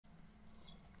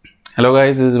Hello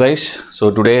guys, this is Vysh.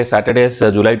 So today Saturday is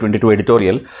July 22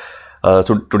 editorial.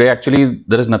 So today actually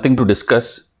there is nothing to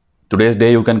discuss. Today's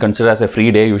day you can consider as a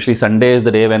free day. Usually Sunday is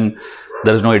the day when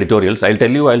there is no editorials. I'll tell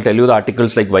you the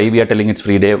articles, like why we are telling it's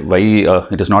free day, why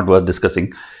it is not worth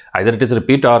discussing. Either it is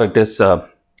repeat or it is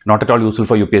not at all useful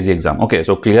for UPSC exam. Okay,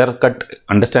 so clear cut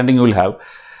understanding you will have.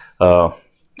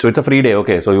 So it's a free day.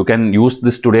 Okay, so you can use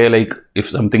this today, like if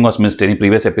something was missed, any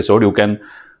previous episode, you can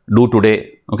do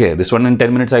today. Okay, this one in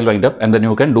 10 minutes I'll wind up, and then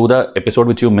you can do the episode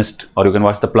which you missed, or you can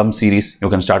watch the Plum series. You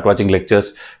can start watching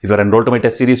lectures. If you're enrolled to my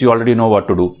test series, you already know what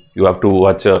to do. You have to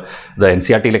watch the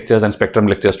NCERT lectures and Spectrum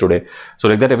lectures today. So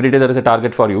like that, every day there is a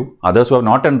target for you. Others who have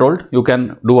not enrolled, you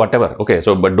can do whatever. Okay,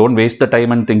 so but don't waste the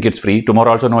time and think it's free.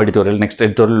 Tomorrow also no editorial. Next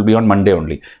editorial will be on Monday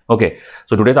only. Okay,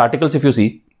 so today's articles, if you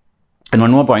see. And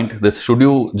one more point, this should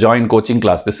you join coaching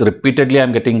class, this repeatedly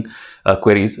I'm getting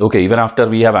queries. Okay, even after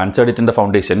we have answered it in the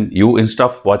foundation, you instead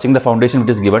of watching the foundation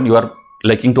which is given, you are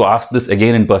liking to ask this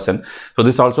again in person. So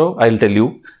this also I'll tell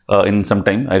you in some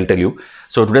time, I'll tell you.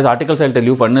 So today's articles I'll tell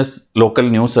you. One is local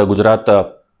news, Gujarat,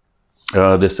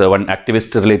 this one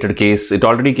activist related case. It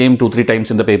already came 2-3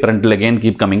 times in the paper and will again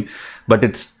keep coming, but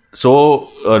it's so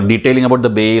detailing about the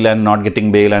bail and not getting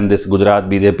bail and this Gujarat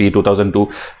BJP 2002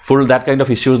 full that kind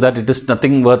of issues that it is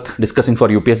nothing worth discussing for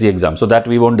UPSC exam. So that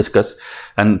we won't discuss,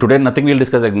 and today nothing we'll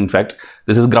discuss. In fact,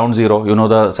 this is ground zero. You know,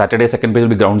 the Saturday second page will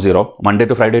be ground zero. Monday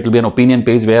to Friday it will be an opinion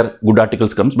page where good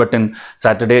articles comes, but in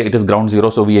Saturday it is ground zero,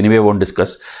 so we anyway won't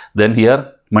discuss. Then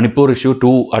here Manipur issue,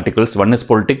 2 articles. One is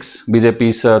politics,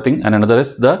 BJP's thing, and another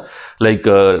is the like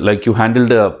you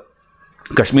handled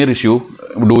Kashmir issue,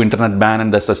 do internet ban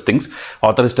and such things.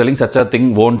 Author is telling such a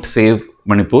thing won't save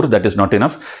Manipur, that is not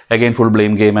enough. Again, full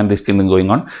blame game and this thing going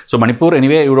on. So Manipur,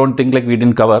 anyway, you don't think like we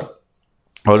didn't cover.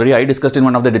 Already I discussed in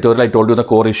one of the editorial, I told you the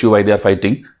core issue why they are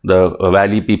fighting. The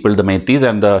valley people, the Meiteis,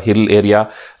 and the hill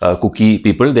area Kuki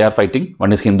people, they are fighting.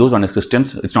 One is Hindus, one is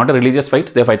Christians. It's not a religious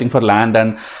fight. They are fighting for land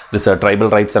and this tribal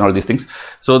rights and all these things.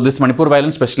 So this Manipur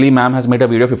violence, especially ma'am has made a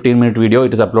video, 15-minute video.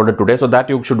 It is uploaded today. So that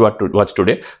you should watch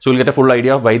today. So you'll get a full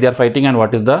idea of why they are fighting and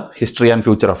what is the history and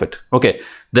future of it. Okay.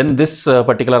 Then this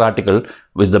particular article,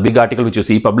 which is the big article which you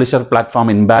see, publisher platform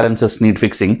imbalances need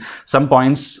fixing. Some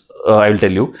points I will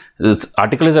tell you. This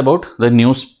article is about the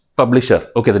news publisher,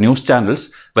 okay, the news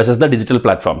channels versus the digital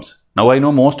platforms. Now I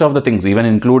know most of the things, even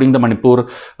including the Manipur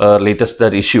latest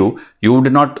issue, you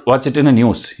did not watch it in a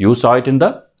news. You saw it in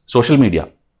the social media.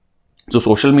 So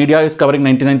social media is covering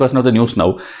 99% of the news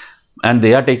now. And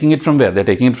they are taking it from where? They're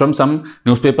taking it from some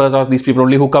newspapers or these people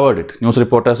only who covered it, news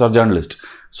reporters or journalists.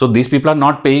 So these people are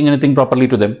not paying anything properly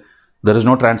to them. There is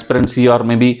no transparency, or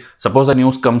maybe suppose the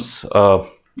news comes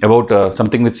about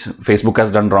something which Facebook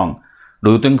has done wrong.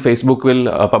 Do you think Facebook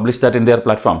will publish that in their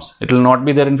platforms? It will not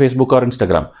be there in Facebook or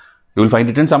Instagram. You will find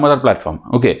it in some other platform.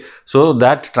 Okay, so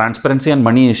that transparency and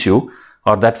money issue,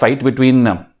 or that fight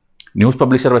between news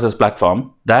publisher versus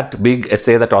platform, that big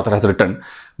essay that author has written.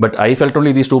 But I felt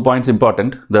only these 2 points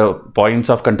important, the points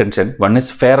of contention. One is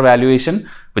fair valuation,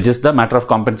 which is the matter of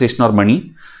compensation or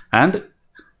money, and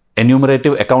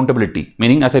enumerative accountability,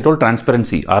 meaning, as I told,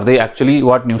 transparency. Are they actually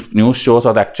what news shows,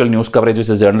 or the actual news coverage which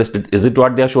is journalist, is it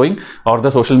what they are showing, or the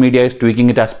social media is tweaking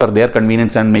it as per their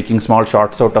convenience and making small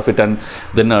shots out of it and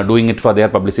then doing it for their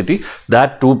publicity?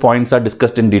 That 2 points are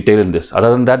discussed in detail in this.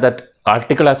 Other than that, that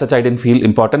article as such I didn't feel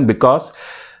important, because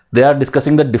they are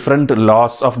discussing the different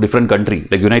laws of different countries.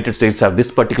 Like United States have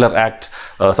this particular act,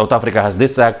 South Africa has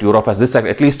this act, Europe has this act.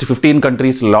 At least 15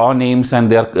 countries law names and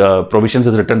their provisions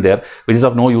is written there, which is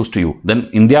of no use to you. Then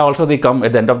India also, they come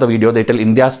at the end of the video, they tell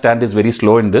India's stand is very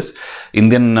slow in this.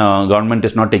 Indian government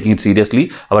is not taking it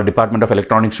seriously. Our Department of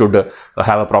Electronics should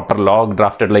have a proper law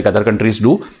drafted like other countries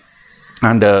do.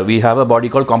 And we have a body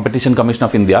called Competition Commission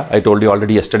of India. I told you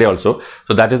already yesterday also.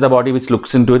 So that is the body which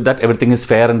looks into it, that everything is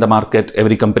fair in the market.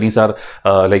 Every companies are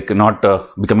like not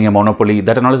becoming a monopoly.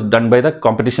 That and all is done by the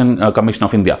Competition Commission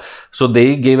of India. So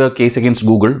they gave a case against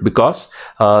Google because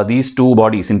these 2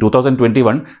 bodies in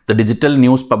 2021, the Digital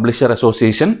News Publisher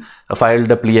Association filed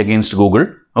a plea against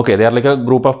Google. Okay, they are like a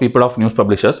group of people of news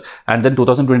publishers. And then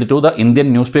 2022, the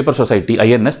Indian Newspaper Society,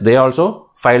 INS, they also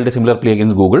filed a similar plea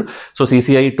against Google. So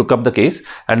CCI took up the case,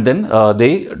 and then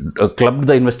they clubbed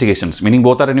the investigations, meaning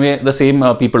both are anyway the same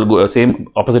people, same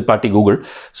opposite party, Google.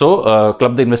 So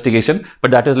clubbed the investigation,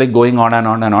 but that is like going on and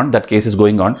on and on. That case is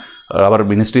going on. Our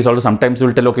ministries also sometimes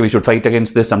will tell, okay, we should fight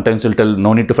against this. Sometimes will tell,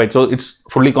 no need to fight. So it's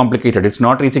fully complicated. It's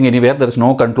not reaching anywhere. There is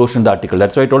no conclusion in the article.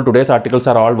 That's why I told today's articles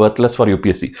are all worthless for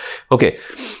UPSC. Okay.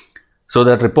 So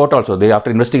that report also,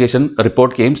 after investigation, a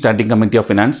report came, Standing Committee of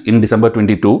Finance in December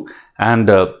 22, and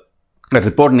The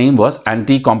report name was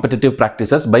Anti-Competitive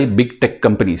Practices by Big Tech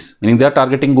Companies, meaning they are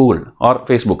targeting Google or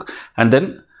Facebook. And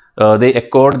then they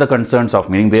echoed the concerns of,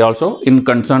 meaning they also in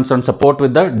concerns on support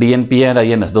with the DNP and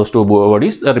INS, those two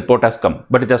bodies. The report has come,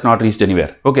 but it has not reached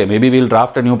anywhere. Okay, maybe we'll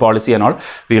draft a new policy and all.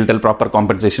 We'll tell proper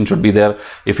compensation should be there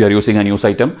if you are using a news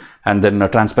item, and then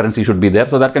transparency should be there.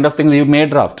 So that kind of thing we may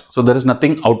draft. So there is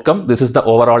nothing outcome. This is the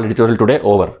overall editorial today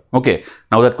over. Okay,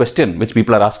 now that question which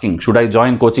people are asking, should I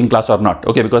join coaching class or not?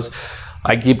 Okay, because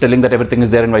I keep telling that everything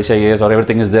is there in Vysh IAS or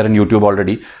everything is there in YouTube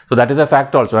already. So that is a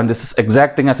fact also. And this is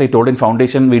exact thing as I told in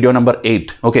foundation video number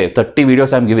 8. Okay, 30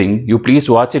 videos I'm giving. You please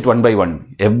watch it one by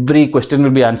one. Every question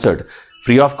will be answered.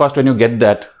 Free of cost when you get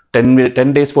that.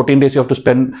 10 days, 14 days you have to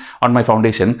spend on my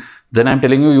foundation. Then I'm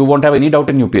telling you, you won't have any doubt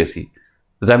in UPSC.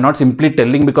 I'm not simply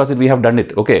telling because we have done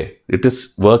it. Okay, it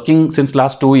is working since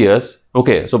last 2 years.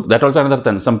 Okay, so that also another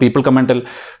thing. Some people come and tell,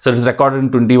 so it's recorded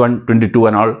in 21, 22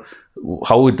 and all.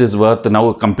 How it is worth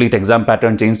now, complete exam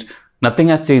pattern changed. Nothing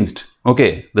has changed.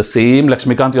 Okay, the same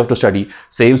Lakshmikant you have to study,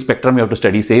 same spectrum you have to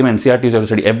study, same NCERT you have to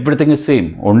study, everything is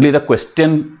same. Only the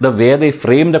question, the way they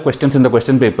frame the questions in the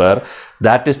question paper,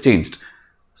 that is changed.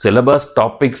 Syllabus,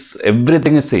 topics,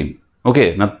 everything is same.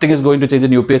 Okay, nothing is going to change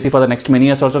in UPSC for the next many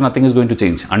years also. Nothing is going to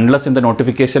change unless in the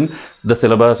notification the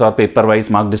syllabus or paper wise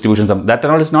mark distribution, that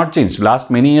and all is not changed. Last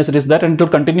many years it is that, and it will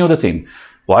continue the same.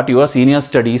 What your seniors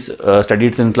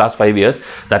studied in class 5 years,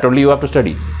 that only you have to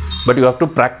study. But you have to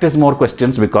practice more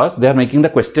questions because they are making the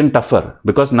question tougher.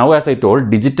 Because now, as I told,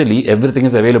 digitally everything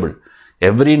is available.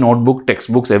 Every notebook,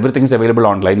 textbooks, everything is available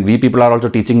online. We people are also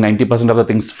teaching 90% of the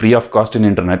things free of cost in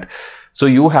internet. So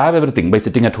you have everything by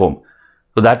sitting at home.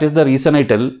 So that is the reason I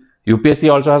tell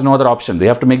UPSC also has no other option. They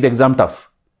have to make the exam tough.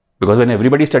 Because when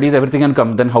everybody studies everything and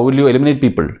come, then how will you eliminate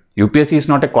people? UPSC is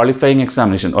not a qualifying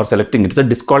examination or selecting. It's a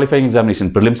disqualifying examination.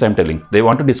 Prelims I'm telling. They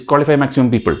want to disqualify maximum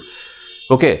people.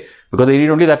 Okay. Because they need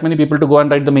only that many people to go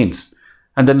and write the mains.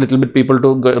 And then little bit people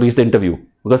to reach the interview.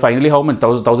 Because finally how many?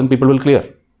 1,000 people will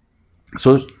clear.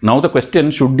 So now the question,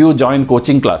 should you join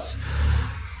coaching class?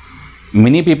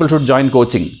 Many people should join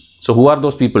coaching. So who are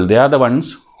those people? They are the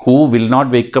ones who will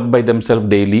not wake up by themselves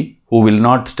daily, who will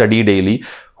not study daily,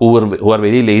 who are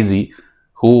very lazy,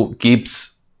 who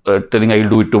keeps telling I'll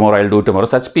do it tomorrow.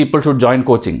 Such people should join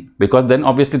coaching, because then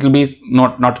obviously it will be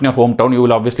not in your hometown. You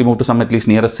will obviously move to some at least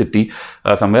nearest city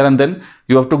somewhere, and then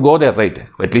you have to go there, right?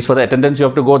 At least for the attendance you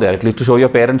have to go there. At least to show your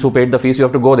parents who paid the fees, you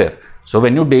have to go there. So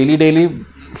when you daily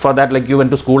for that, like you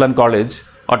went to school and college,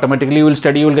 automatically you will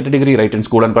study, you will get a degree, right, in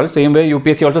school and college. Same way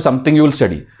UPSC also something you will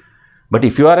study. But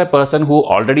if you are a person who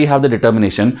already have the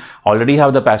determination, already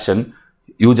have the passion,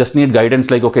 you just need guidance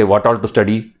like, okay, what all to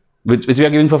study, which we are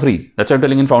giving for free. That's what I'm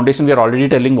telling. In foundation, we are already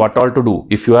telling what all to do.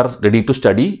 If you are ready to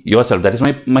study yourself, that is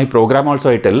my program also.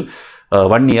 I tell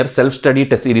 1 year self-study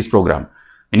test series program.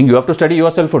 Meaning you have to study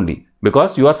yourself only,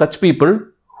 because you are such people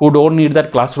who don't need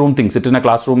that classroom thing. Sit in a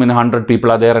classroom, in 100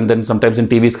 people are there, and then sometimes in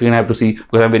TV screen I have to see,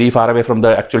 because I'm very far away from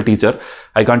the actual teacher.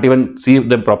 I can't even see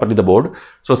them properly, the board.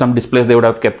 So some displays they would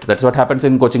have kept. That's what happens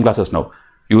in coaching classes now.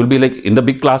 You will be like in the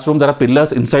big classroom, there are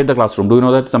pillars inside the classroom. Do you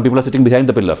know that some people are sitting behind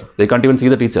the pillar? They can't even see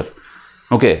the teacher.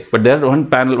 Okay, but there one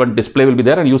panel, one display will be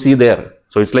there and you see there.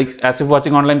 So it's like as if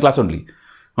watching online class only.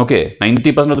 Okay,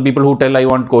 90% of the people who tell I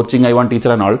want coaching, I want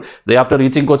teacher and all, they after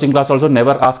reaching coaching class also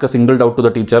never ask a single doubt to the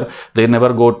teacher. They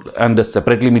never go and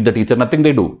separately meet the teacher. Nothing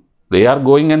they do. They are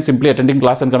going and simply attending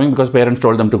class and coming because parents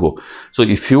told them to go. So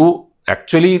if you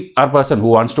actually are a person who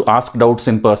wants to ask doubts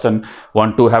in person,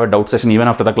 want to have a doubt session even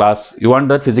after the class, you want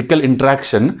that physical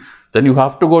interaction, then you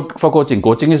have to go for coaching.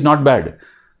 Coaching is not bad,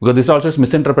 because this also is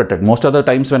misinterpreted. Most of the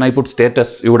times when I put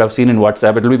status, you would have seen in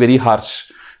WhatsApp, it will be very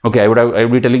harsh. Okay, I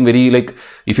would be telling very like,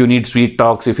 if you need sweet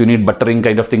talks, if you need buttering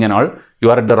kind of thing and all, you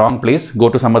are at the wrong place, go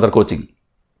to some other coaching.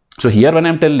 So here when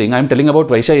I'm telling about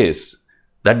Vysh IAS.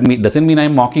 That doesn't mean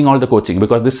I'm mocking all the coaching,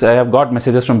 because this I have got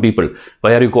messages from people.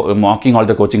 Why are you mocking all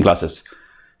the coaching classes?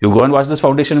 You go and watch this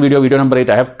foundation video number 8.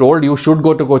 I have told you should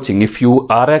go to coaching. If you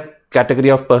are a category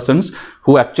of persons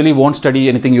who actually won't study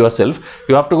anything yourself,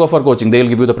 you have to go for coaching. They'll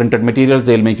give you the printed materials,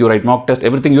 they'll make you write mock test,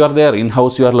 everything you are there,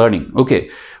 in-house you are learning. Okay.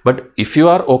 But if you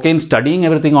are okay in studying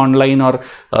everything online or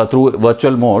through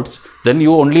virtual modes, then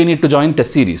you only need to join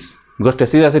test series. Because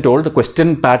test series, as I told, the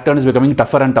question pattern is becoming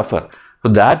tougher and tougher. So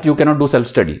that you cannot do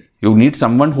self-study. You need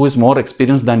someone who is more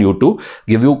experienced than you to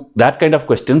give you that kind of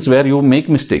questions where you make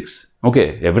mistakes.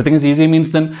 Okay, everything is easy means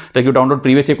then like you download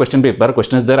previous year question paper,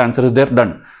 question is there, answer is there,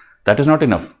 done. That is not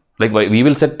enough. Like we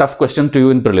will set tough questions to you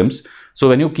in prelims. So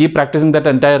when you keep practicing that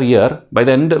entire year, by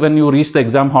the end when you reach the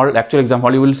exam hall, actual exam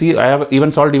hall, you will see I have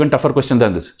even solved even tougher questions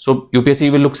than this. So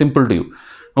UPSC will look simple to you.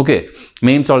 Okay,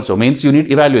 mains also. Mains you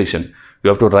need evaluation. You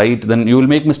have to write, then you will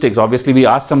make mistakes. Obviously, we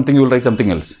ask something, you will write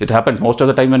something else. It happens most of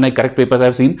the time when I correct papers. I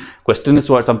have seen question is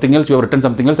something else, you have written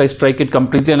something else. I strike it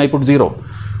completely and I put 0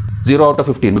 out of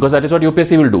 15, because that is what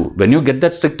UPSC will do. When you get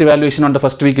that strict evaluation on the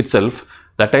first week itself,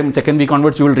 that time second week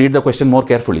onwards you will read the question more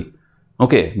carefully.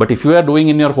 Okay, but if you are doing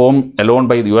in your home alone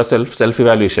by yourself,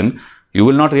 self-evaluation, you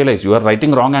will not realize. You are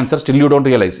writing wrong answer, still you don't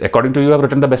realize. According to you have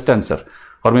written the best answer.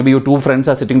 Or maybe you two friends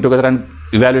are sitting together and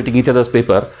evaluating each other's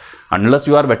paper. Unless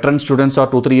you are veteran students or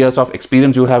 2-3 years of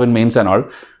experience you have in mains and all,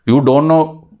 you don't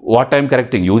know what I am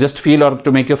correcting. You just feel, or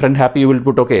to make your friend happy, you will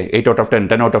put okay, 8 out of 10,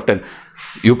 10 out of 10.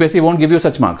 UPSC won't give you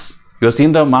such marks. You have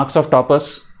seen the marks of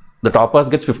toppers. The toppers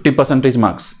gets 50%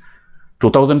 marks.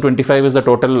 2025 is the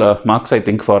total marks, I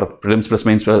think, for prelims plus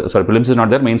mains. Prelims is not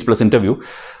there, mains plus interview.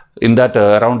 In that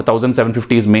around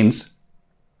 1750 is mains.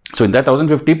 So in that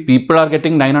 1050, people are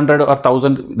getting 900 or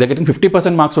 1000. They're getting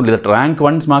 50% marks only. The rank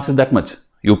 1's marks is that much.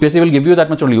 UPSC will give you that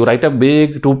much only. You write a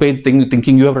big 2-page thing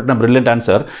thinking you have written a brilliant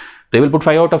answer. They will put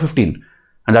 5 out of 15.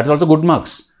 And that's also good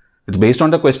marks. It's based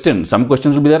on the question. Some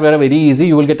questions will be there where are very easy.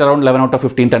 You will get around 11 out of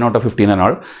 15, 10 out of 15 and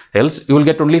all. Else you will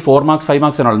get only 4 marks, 5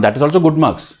 marks and all. That is also good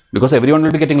marks, because everyone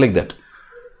will be getting like that.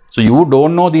 So you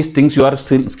don't know these things. You are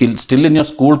still in your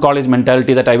school college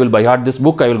mentality that I will buy heart this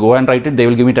book, I will go and write it, they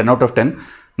will give me 10 out of 10.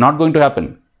 Not going to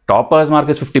happen. Topper's mark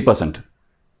is 50%.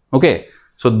 Okay.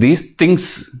 So these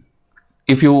things,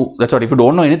 if you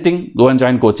don't know anything, go and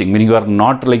join coaching. Meaning you are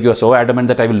not like, you are so adamant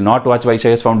that I will not watch Vysh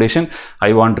IAS Foundation,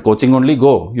 I want coaching only,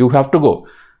 go. You have to go.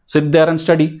 Sit there and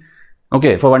study.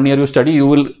 Okay. For 1 year you study, you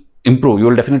will improve. You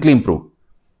will definitely improve.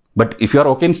 But if you are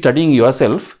okay in studying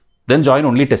yourself, then join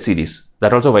only test series.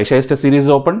 That also Vysh IAS test series is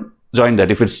open. Join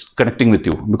that if it's connecting with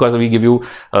you, because we give you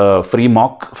free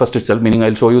mock first itself, meaning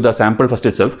I'll show you the sample first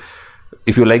itself.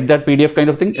 If you like that PDF kind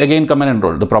of thing, again come and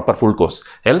enroll the proper full course.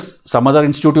 Else some other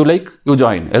institute you like, you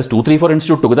join. Else 2, 3, 4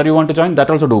 institute together you want to join, that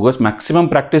also do, because maximum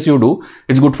practice you do,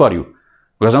 it's good for you.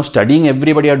 Because now studying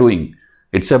everybody are doing.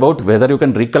 It's about whether you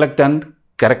can recollect and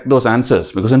correct those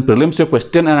answers, because in prelims your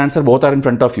question and answer both are in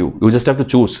front of you. You just have to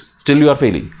choose. Still you are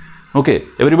failing. Okay,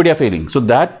 everybody are failing. So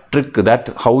that trick,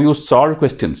 that how you solve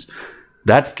questions,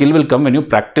 that skill will come when you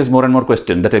practice more and more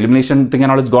questions. That elimination thing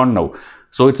and all is gone now.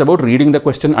 So it's about reading the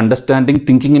question, understanding,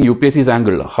 thinking in UPSC's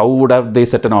angle. How would have they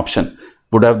set an option?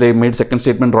 Would have they made second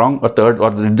statement wrong or third, or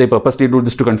did they purposely do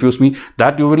this to confuse me?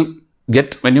 That you will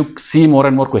get when you see more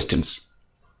and more questions.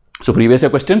 So previous year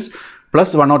questions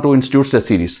plus 1 or 2 institutes test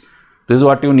series. This is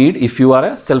what you need if you are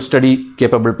a self-study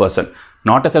capable person.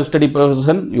 Not a self-study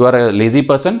person, you are a lazy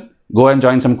person. Go and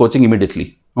join some coaching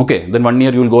immediately. Okay, then 1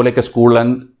 year you will go like a school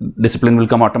and discipline will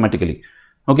come automatically.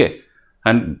 Okay,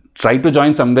 and try to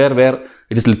join somewhere where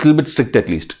it is little bit strict at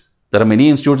least. There are many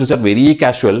institutes which are very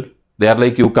casual. They are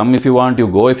like, you come if you want, you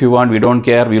go if you want, we don't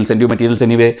care, we will send you materials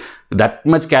anyway. That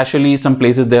much casually some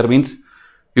places there means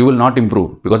you will not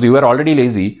improve, because you were already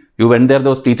lazy. You went there,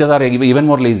 those teachers are even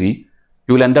more lazy.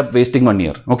 You will end up wasting 1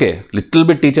 year. Okay, little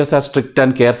bit teachers are strict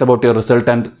and cares about your result,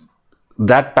 and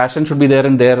that passion should be there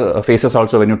in their faces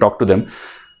also when you talk to them.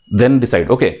 Then decide.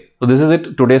 Okay, so this is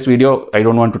it. Today's video. I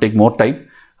don't want to take more time.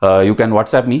 You can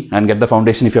WhatsApp me and get the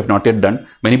foundation if you have not yet done.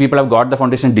 Many people have got the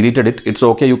foundation, deleted it. It's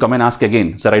okay. You come and ask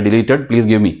again. Sir, I deleted. Please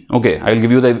give me. Okay, I will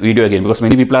give you the video again, because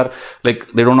many people are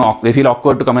like, they don't know. They feel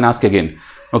awkward to come and ask again.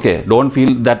 Okay, don't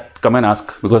feel that. Come and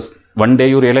ask, because one day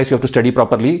you realize you have to study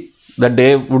properly. That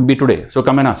day would be today. So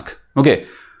come and ask. Okay.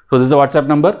 So this is the WhatsApp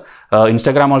number.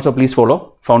 Instagram also please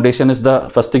follow. Foundation is the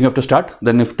first thing you have to start.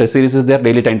 Then if test series is there,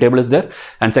 daily timetable is there.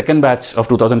 And second batch of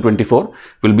 2024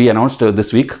 will be announced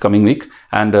this week, coming week.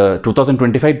 And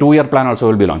 2025 2-year plan also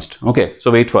will be launched. Okay,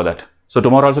 so wait for that. So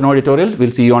tomorrow also no editorial.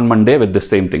 We'll see you on Monday with the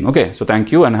same thing. Okay, so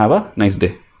thank you and have a nice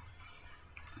day.